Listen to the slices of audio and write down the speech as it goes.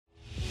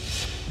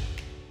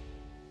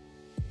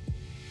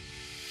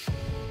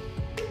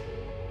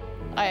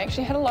I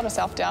actually had a lot of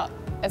self-doubt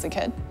as a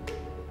kid.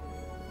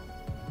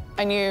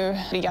 I knew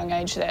at a young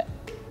age that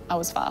I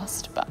was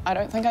fast, but I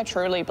don't think I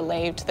truly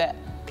believed that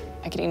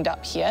I could end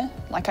up here.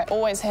 Like, I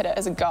always had it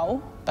as a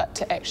goal, but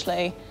to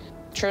actually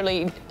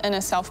truly, in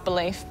a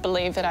self-belief,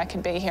 believe that I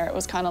could be here, it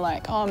was kind of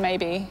like, oh,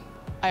 maybe.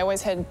 I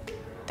always had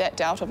that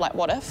doubt of like,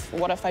 what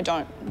if I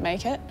don't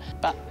make it?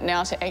 But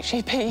now to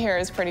actually be here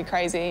is pretty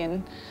crazy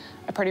and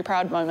a pretty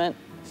proud moment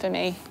for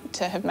me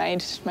to have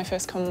made my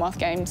first Commonwealth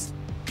Games.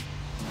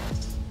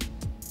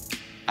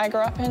 I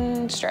grew up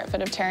in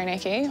Stratford of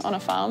Taranaki on a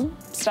farm.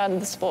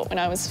 Started the sport when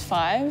I was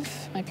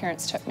 5. My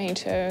parents took me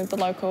to the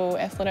local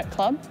athletic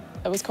club.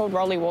 It was called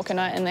Rolly Walker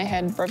Night and they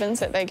had ribbons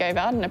that they gave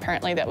out, and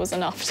apparently that was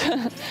enough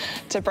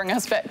to bring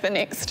us back the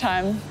next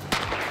time.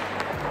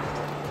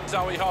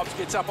 Zoe Hobbs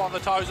gets up on the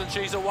toes and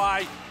she's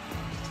away.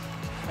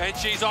 And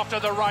she's off to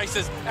the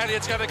races.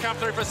 Elliott's going to come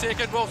through for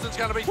second. Wilson's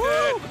going to be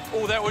third.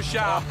 Oh, that was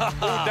sharp.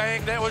 Oh,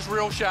 dang, that was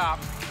real sharp.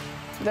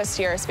 This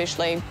year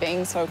especially,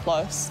 being so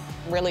close,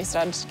 really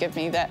started to give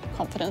me that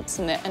confidence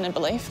and that inner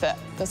belief that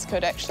this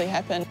could actually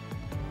happen.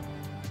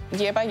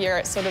 Year by year,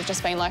 it's sort of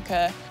just been like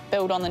a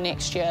build on the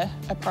next year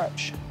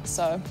approach.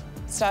 So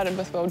started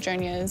with World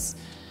Juniors,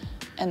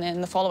 and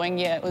then the following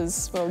year it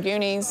was World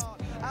Unis.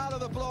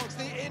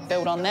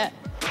 Build on that.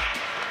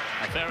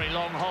 A very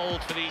long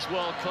hold for these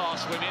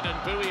world-class women,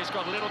 and Bowie has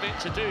got a little bit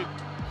to do.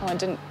 I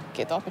didn't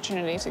get the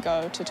opportunity to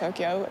go to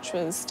Tokyo, which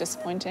was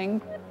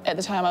disappointing. At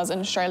the time I was in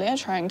Australia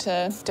trying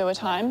to do a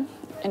time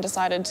and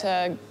decided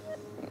to,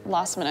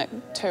 last minute,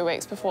 2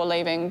 weeks before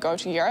leaving, go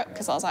to Europe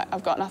because I was like,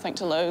 I've got nothing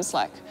to lose.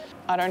 Like,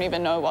 I don't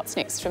even know what's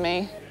next for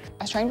me.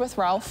 I trained with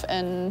Ralph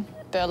in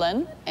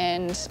Berlin,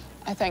 and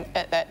I think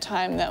at that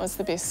time that was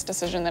the best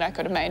decision that I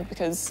could have made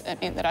because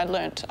it meant that I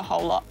learnt a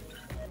whole lot.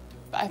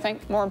 I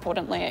think more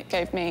importantly, it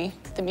gave me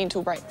the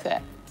mental break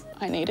that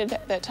I needed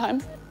at that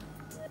time.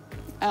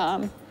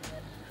 I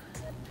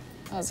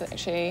was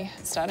actually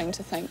starting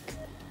to think,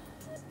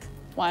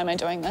 why am I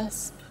doing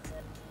this?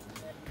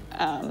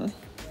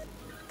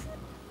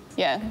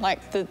 Yeah,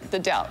 like the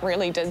doubt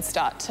really did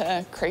start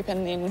to creep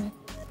in then.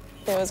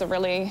 There was a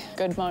really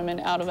good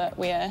moment out of it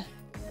where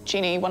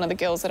Jenny, one of the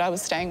girls that I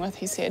was staying with,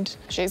 he said,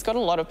 she's got a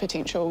lot of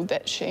potential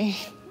that she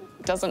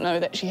doesn't know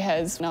that she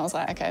has. And I was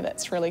like, okay,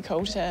 that's really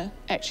cool to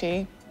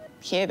actually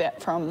hear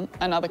that from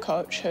another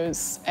coach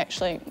who's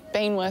actually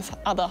been with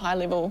other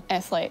high-level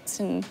athletes.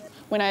 And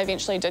when I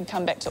eventually did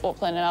come back to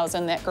Auckland and I was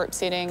in that group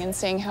setting and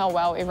seeing how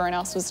well everyone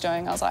else was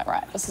doing, I was like,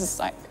 right, this is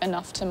like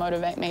enough to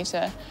motivate me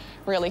to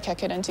really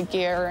kick it into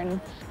gear. And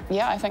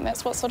yeah, I think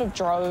that's what sort of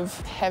drove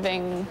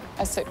having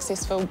a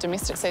successful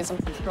domestic season.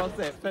 Across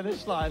that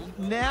finish line.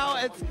 Now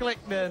it's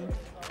clicked in.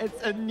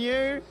 It's a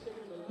New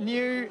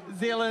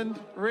Zealand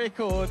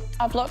record.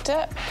 I've looked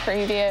at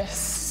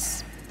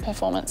previous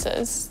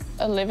performances.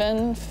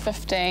 11,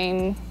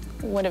 15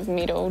 would have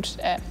medalled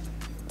at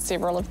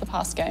several of the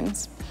past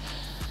games.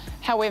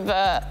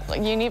 However,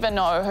 you never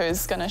know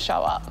who's going to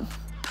show up.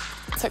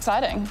 It's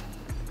exciting,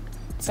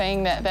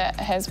 seeing that that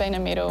has been a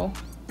medal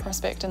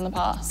prospect in the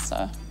past,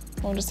 so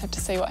we'll just have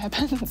to see what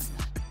happens.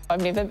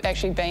 I've never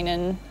actually been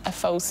in a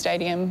full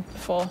stadium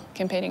before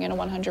competing in a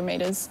 100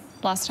 metres.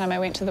 Last time I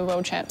went to the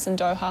World Champs in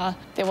Doha,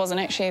 there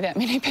wasn't actually that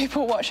many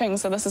people watching,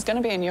 so this is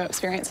going to be a new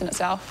experience in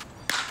itself.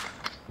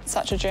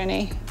 Such a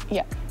journey.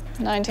 Yeah,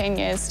 19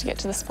 years to get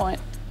to this point.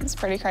 It's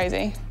pretty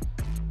crazy.